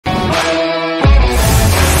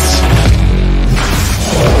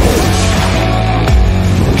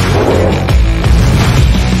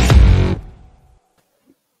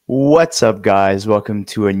What's up, guys? Welcome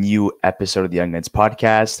to a new episode of the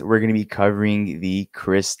ynggpodcast. We're going to be covering the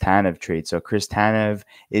Chris Tanev trade. So Chris Tanev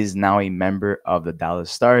is now a member of the Dallas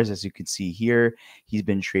Stars. As you can see here, he's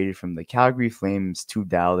been traded from the Calgary Flames to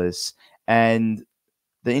Dallas. And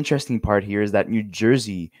the interesting part here is that New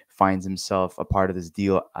Jersey finds himself a part of this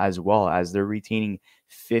deal as well, as they're retaining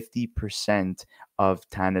 50% of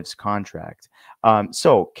Tanev's contract.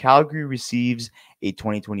 So Calgary receives a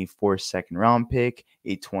 2024 second round pick,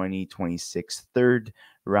 a 2026 third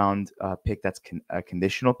round pick that's a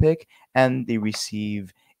conditional pick, and they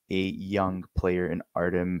receive a young player in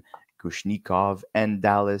Artem Grushnikov. And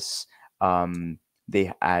Dallas,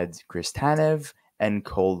 they add Chris Tanev and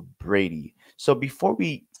Cole Brady. So before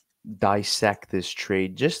we dissect this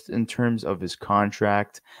trade, just in terms of his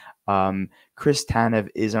contract, Chris Tanev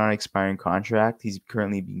is on an expiring contract. He's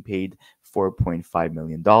currently being paid $4.5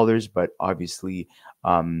 million, but obviously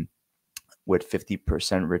with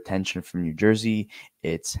 50% retention from New Jersey,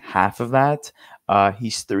 it's half of that.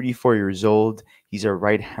 He's 34 years old. He's a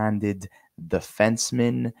right-handed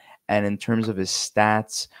defenseman. And in terms of his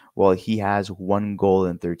stats, well, he has 1 goal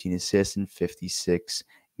and 13 assists in 56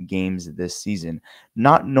 games this season.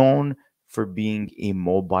 Not known for being a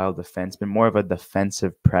mobile defenseman, more of a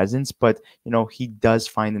defensive presence, but he does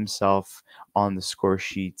find himself on the score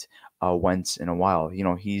sheet once in a while. He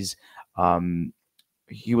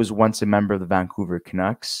was once a member of the Vancouver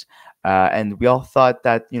Canucks, and we all thought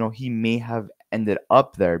that he may have ended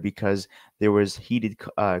up there because there was heated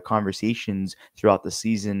conversations throughout the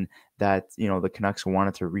season that the Canucks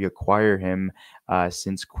wanted to reacquire him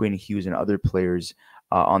since Quinn Hughes and other players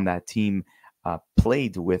on that team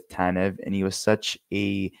played with Tanev, and he was such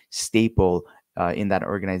a staple in that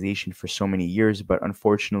organization for so many years. But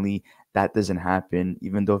unfortunately, that doesn't happen.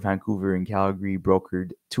 Even though Vancouver and Calgary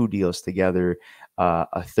brokered 2 deals together,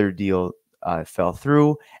 a third deal fell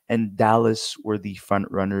through, and Dallas were the front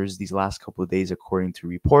runners these last couple of days, according to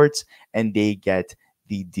reports, and they get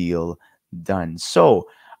the deal done. So,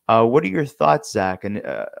 what are your thoughts, Zach,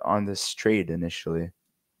 on this trade initially?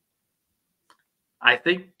 I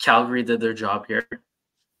think Calgary did their job here.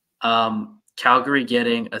 Calgary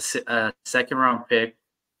getting a second round pick,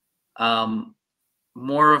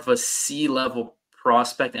 more of a C-level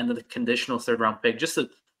prospect, and the conditional third round pick. Just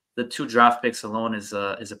the 2 draft picks alone is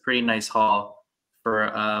a pretty nice haul for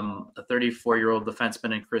a 34-year-old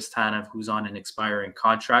defenseman in Chris Tanev, who's on an expiring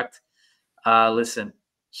contract. Listen,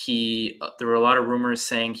 there were a lot of rumors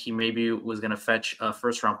saying he maybe was going to fetch a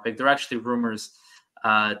first round pick. There are actually rumors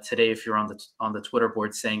today, if you're on the Twitter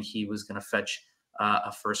board, saying he was going to fetch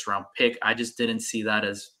a first round pick. I just didn't see that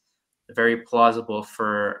as very plausible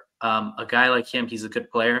for a guy like him. He's a good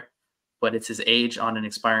player, but it's his age on an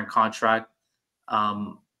expiring contract.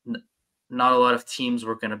 Not a lot of teams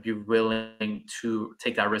were going to be willing to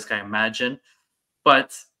take that risk, I imagine.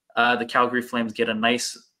 But the Calgary Flames get a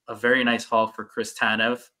very nice haul for Chris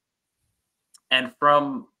Tanev. And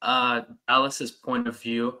from Dallas's point of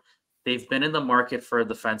view, they've been in the market for a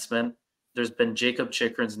defenseman. There's been Jacob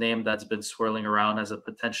Chikrin's name that's been swirling around as a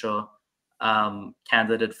potential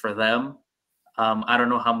candidate for them. I don't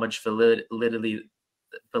know how much validity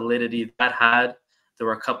that had. There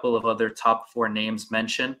were a couple of other top 4 names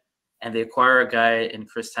mentioned, and they acquire a guy in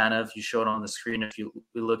Chris Tanev. You showed on the screen. If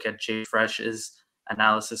we look at Jay Fresh's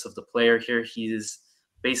analysis of the player here, he's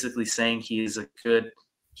basically saying he's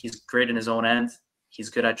great in his own end. He's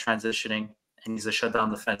good at transitioning, and he's a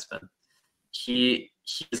shutdown defenseman. He's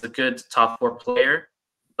a good top 4 player,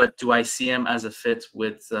 but do I see him as a fit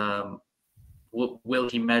with? Will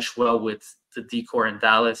he mesh well with the decor in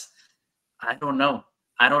Dallas? I don't know.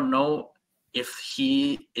 I don't know if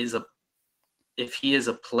he is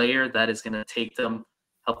a player that is going to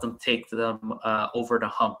help them take them over the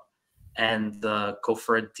hump and go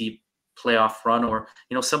for a deep playoff run, or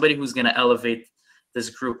somebody who's going to elevate this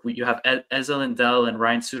group. You have Eza Lindell and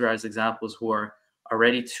Ryan Suter as examples, who are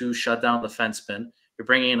already 2 shutdown defensemen. You're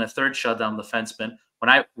bringing in a third shutdown defenseman.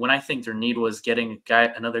 When I think their need was getting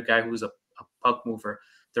another guy who's a puck mover,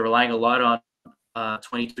 they're relying a lot on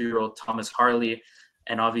 22-year-old Thomas Harley,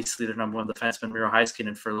 and obviously their number 1 defenseman Miro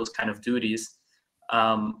Heiskanen for those kind of duties.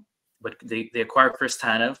 But they acquire Chris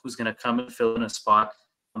Tanev, who's going to come and fill in a spot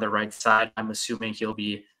on the right side. I'm assuming he'll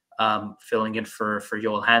be filling in for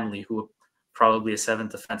Joel Hanley, who will probably a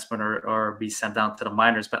 7th defenseman or be sent down to the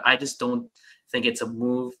minors. But I just don't think it's a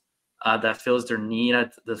move that fills their need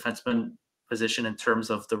at the defenseman position in terms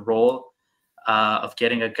of the role of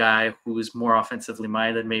getting a guy who is more offensively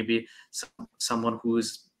minded, maybe someone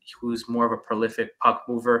who's more of a prolific puck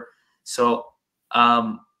mover. So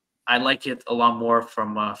I like it a lot more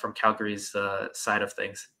from Calgary's side of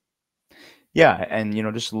things. Yeah, and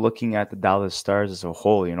just looking at the Dallas Stars as a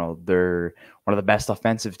whole, they're one of the best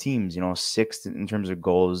offensive teams. Sixth in terms of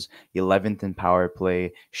goals, 11th in power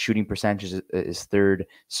play, shooting percentage is third.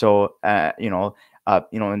 So,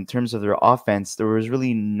 in terms of their offense, there was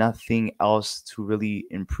really nothing else to really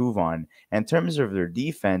improve on. And in terms of their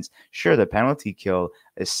defense, sure, the penalty kill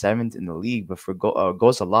is seventh in the league, but for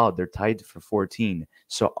goals allowed, they're tied for 14.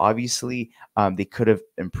 So obviously, they could have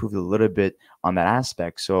improved a little bit on that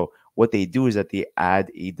aspect. So what they do is that they add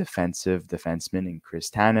a defensive defenseman in Chris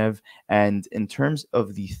Tanev. And in terms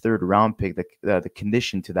of the third round pick, the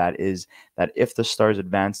condition to that is that if the Stars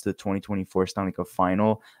advance to the 2024 Stanley Cup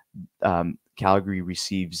final, Calgary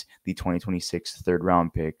receives the 2026 third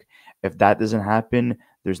round pick. If that doesn't happen,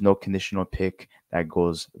 there's no conditional pick that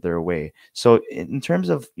goes their way. So in terms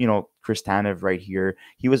of Chris Tanev right here,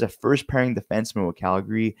 he was a first pairing defenseman with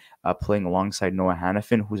Calgary, playing alongside Noah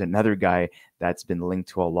Hannafin, who's another guy that's been linked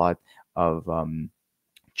to a lot of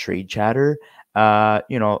trade chatter.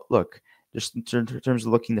 Look, just in terms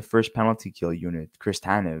of looking the first penalty kill unit, Chris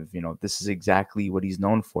Tanev, this is exactly what he's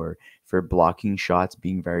known for blocking shots,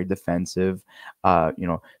 being very defensive,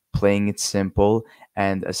 playing it simple,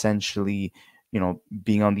 and essentially,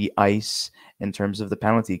 being on the ice in terms of the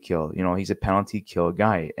penalty kill. He's a penalty kill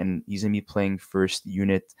guy, and he's gonna be playing first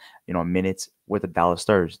unit, minutes with the Dallas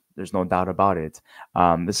Stars. There's no doubt about it.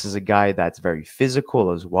 This is a guy that's very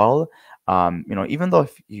physical as well. Even though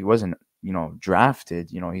if he wasn't,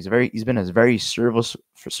 drafted, he's been a very serviceable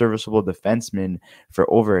defenseman for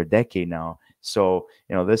over a decade now. So,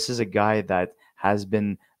 this is a guy that has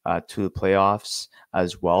been to the playoffs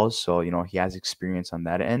as well. So, he has experience on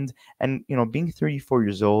that end. And, being 34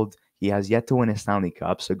 years old, he has yet to win a Stanley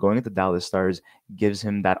Cup. So going at the Dallas Stars gives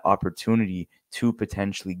him that opportunity to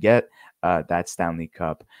potentially get that Stanley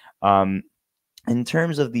Cup. In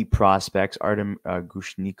terms of the prospects, Artem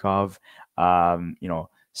Grushnikov,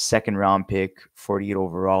 second round pick, 48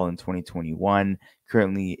 overall in 2021,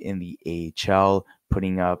 currently in the AHL,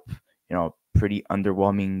 putting up, pretty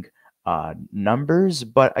underwhelming numbers.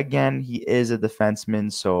 But again, he is a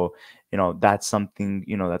defenseman. So, that's something,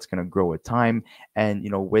 that's going to grow with time. And,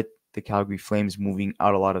 with the Calgary Flames moving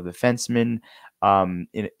out a lot of defensemen,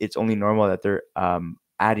 it's only normal that they're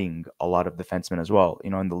adding a lot of defensemen as well.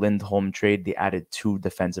 In the Lindholm trade, they added 2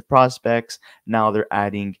 defensive prospects. Now they're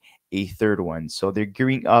adding a third one. So they're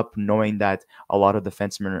gearing up knowing that a lot of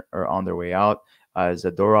defensemen are on their way out.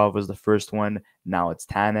 Zadorov was the first one. Now it's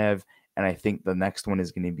Tanev. And I think the next one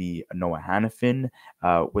is going to be Noah Hannafin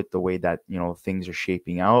with the way that, things are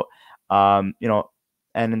shaping out. And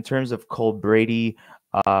in terms of Cole Brady,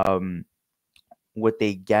 what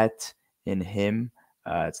they get in him,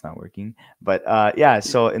 it's not working. But yeah,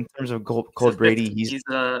 so in terms of Cole Brady, he's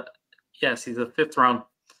a fifth round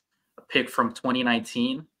pick from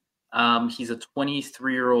 2019. He's a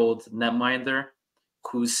 23-year-old netminder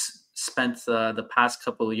who's spent the past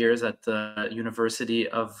couple of years at the University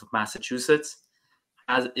of Massachusetts.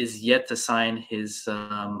 Is yet to sign his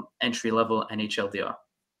entry-level NHL deal.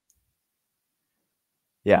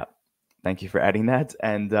 Yeah. Thank you for adding that.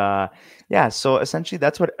 And yeah, so essentially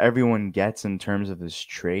that's what everyone gets in terms of this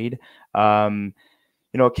trade.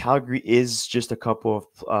 Calgary is just a couple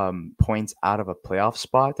of points out of a playoff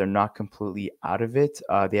spot. They're not completely out of it.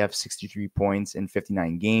 They have 63 points in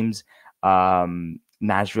 59 games.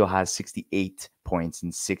 Nashville has 68 points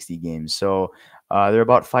in 60 games. So they're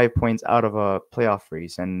about 5 points out of a playoff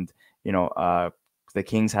race. And, the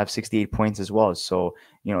Kings have 68 points as well. So,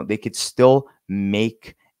 they could still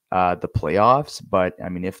make the playoffs. But I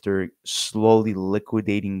mean, if they're slowly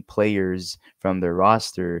liquidating players from their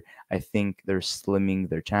roster, I think they're slimming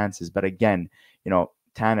their chances. But again,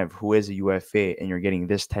 Tanev, who is a UFA, and you're getting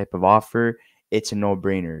this type of offer, it's a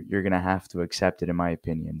no-brainer. You're going to have to accept it, in my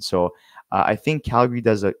opinion. So I think Calgary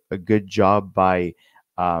does a good job by,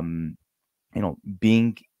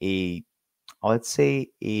 being let's say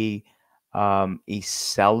a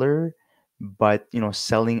seller, but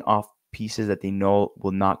selling off pieces that they know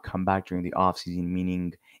will not come back during the offseason,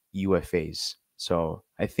 meaning UFAs. So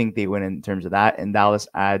I think they win in terms of that. And Dallas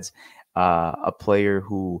adds a player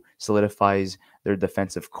who solidifies their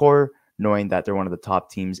defensive core, knowing that they're one of the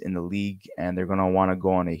top teams in the league and they're going to want to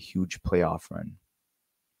go on a huge playoff run.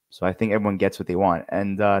 So I think everyone gets what they want.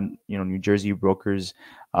 And, New Jersey brokers,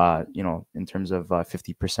 in terms of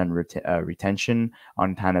 50% retention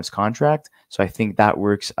on Tanev's contract. So I think that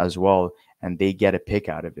works as well. And they get a pick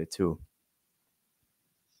out of it too.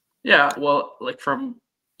 Yeah, well,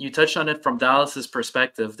 you touched on it from Dallas's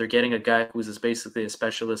perspective. They're getting a guy who's basically a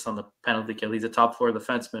specialist on the penalty kill. He's a top 4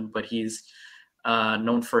 defenseman, but he's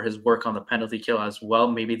known for his work on the penalty kill as well.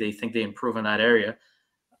 Maybe they think they improve in that area.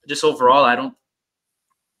 just overall,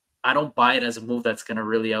 I don't buy it as a move that's going to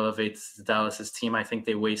really elevate Dallas's team. I think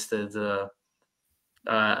they wasted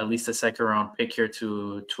at least a second round pick here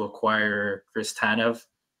to acquire Chris Tanev.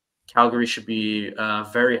 Calgary should be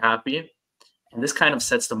very happy, and this kind of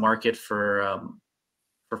sets the market for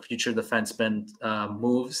future defenseman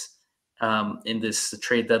moves in this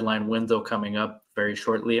trade deadline window coming up very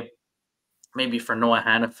shortly. Maybe for Noah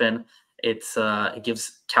Hannafin, it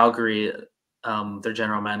gives Calgary, their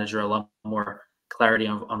general manager, a lot more clarity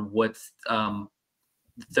on what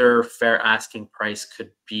their fair asking price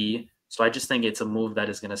could be. So I just think it's a move that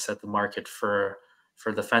is going to set the market for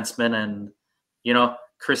defensemen. And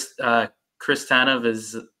Chris Tanev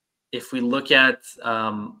is, if we look at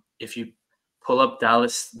if you pull up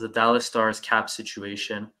the Dallas Stars cap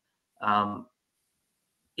situation,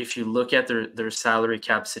 if you look at their salary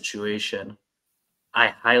cap situation, I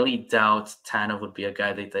highly doubt Tanev would be a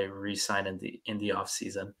guy that they re-sign in the off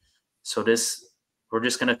season. So we're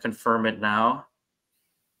just going to confirm it now.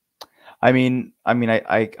 I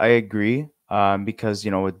agree. Because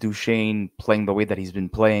with Duchesne playing the way that he's been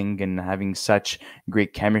playing and having such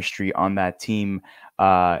great chemistry on that team,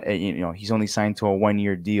 he's only signed to a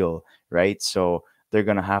 1-year deal, right? So they're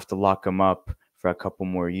gonna have to lock him up for a couple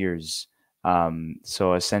more years.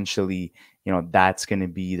 So essentially, that's gonna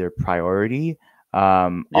be their priority.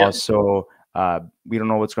 Also, we don't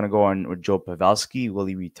know what's going to go on with Joe Pavelski. Will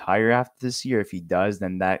he retire after this year? If he does,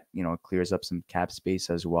 then that clears up some cap space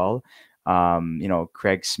as well.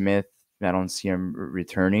 Craig Smith, I don't see him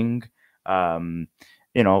returning. With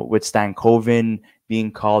Stankoven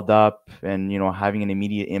being called up and having an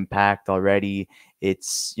immediate impact already,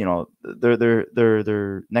 it's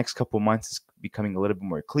their next couple months is becoming a little bit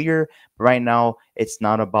more clear. But right now, it's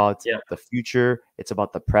not about the future; it's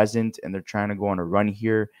about the present, and they're trying to go on a run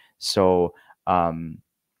here. So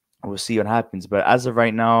we'll see what happens. But as of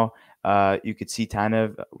right now, you could see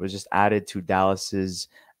Tanev was just added to Dallas's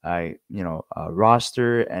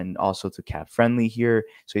roster and also to cap friendly here.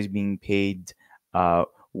 So he's being paid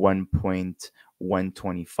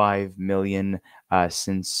 1.125 million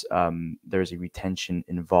since there's a retention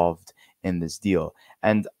involved in this deal.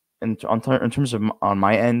 And in terms of on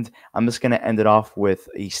my end, I'm just going to end it off with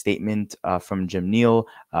a statement from Jim Neal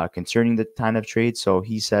concerning the Tanev trade. So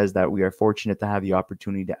he says that we are fortunate to have the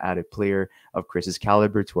opportunity to add a player of Chris's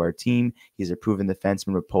caliber to our team. He's a proven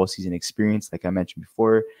defenseman with postseason experience, like I mentioned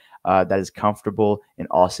before, that is comfortable in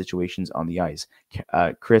all situations on the ice.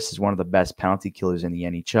 Chris is one of the best penalty killers in the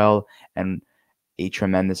NHL and a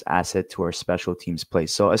tremendous asset to our special teams play.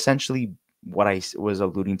 So essentially, what I was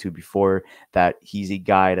alluding to before, that he's a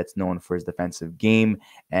guy that's known for his defensive game,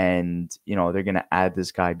 and they're gonna add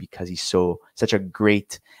this guy because he's such a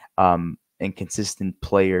great and consistent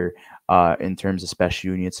player in terms of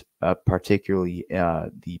special units, particularly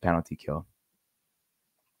the penalty kill.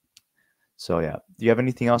 So yeah, do you have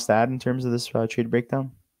anything else to add in terms of this trade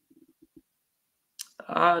breakdown?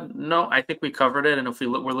 No, I think we covered it. And if we're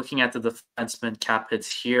looking at the defenseman cap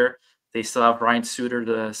hits here, they still have Ryan Suter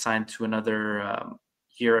to sign to another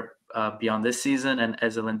year beyond this season, and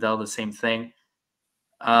Eza Lindell, the same thing.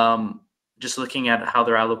 Just looking at how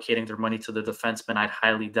they're allocating their money to the defenseman, I'd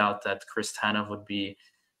highly doubt that Chris Tanev would be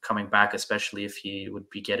coming back, especially if he would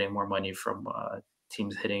be getting more money from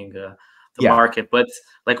teams hitting the market. But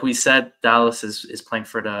like we said, Dallas is playing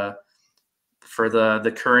for the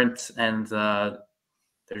current, and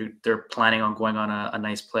they're planning on going on a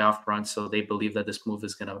nice playoff run. So they believe that this move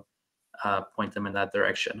is going to point them in that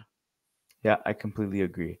direction. Yeah, I completely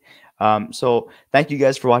agree. So thank you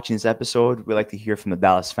guys for watching this episode. We'd like to hear from the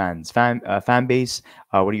Dallas fan base.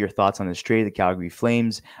 What are your thoughts on this trade, the Calgary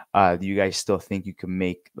Flames? Do you guys still think you can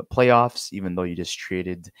make the playoffs, even though you just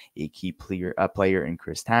traded a key player in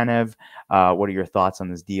Chris Tanev? What are your thoughts on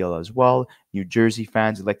this deal as well? New Jersey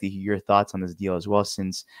fans, would like to hear your thoughts on this deal as well,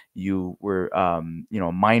 since you were,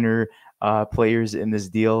 minor players in this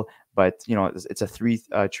deal. But it's a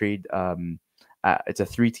trade. It's a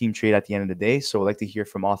 3-team trade at the end of the day. So I'd like to hear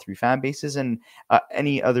from all 3 fan bases and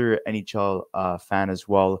any other NHL fan as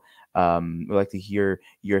well. We'd like to hear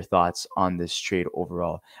your thoughts on this trade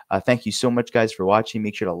overall. Thank you so much, guys, for watching.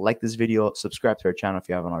 Make sure to like this video, subscribe to our channel if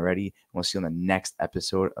you haven't already, and we'll see you on the next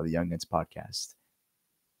episode of the Young Guns Podcast.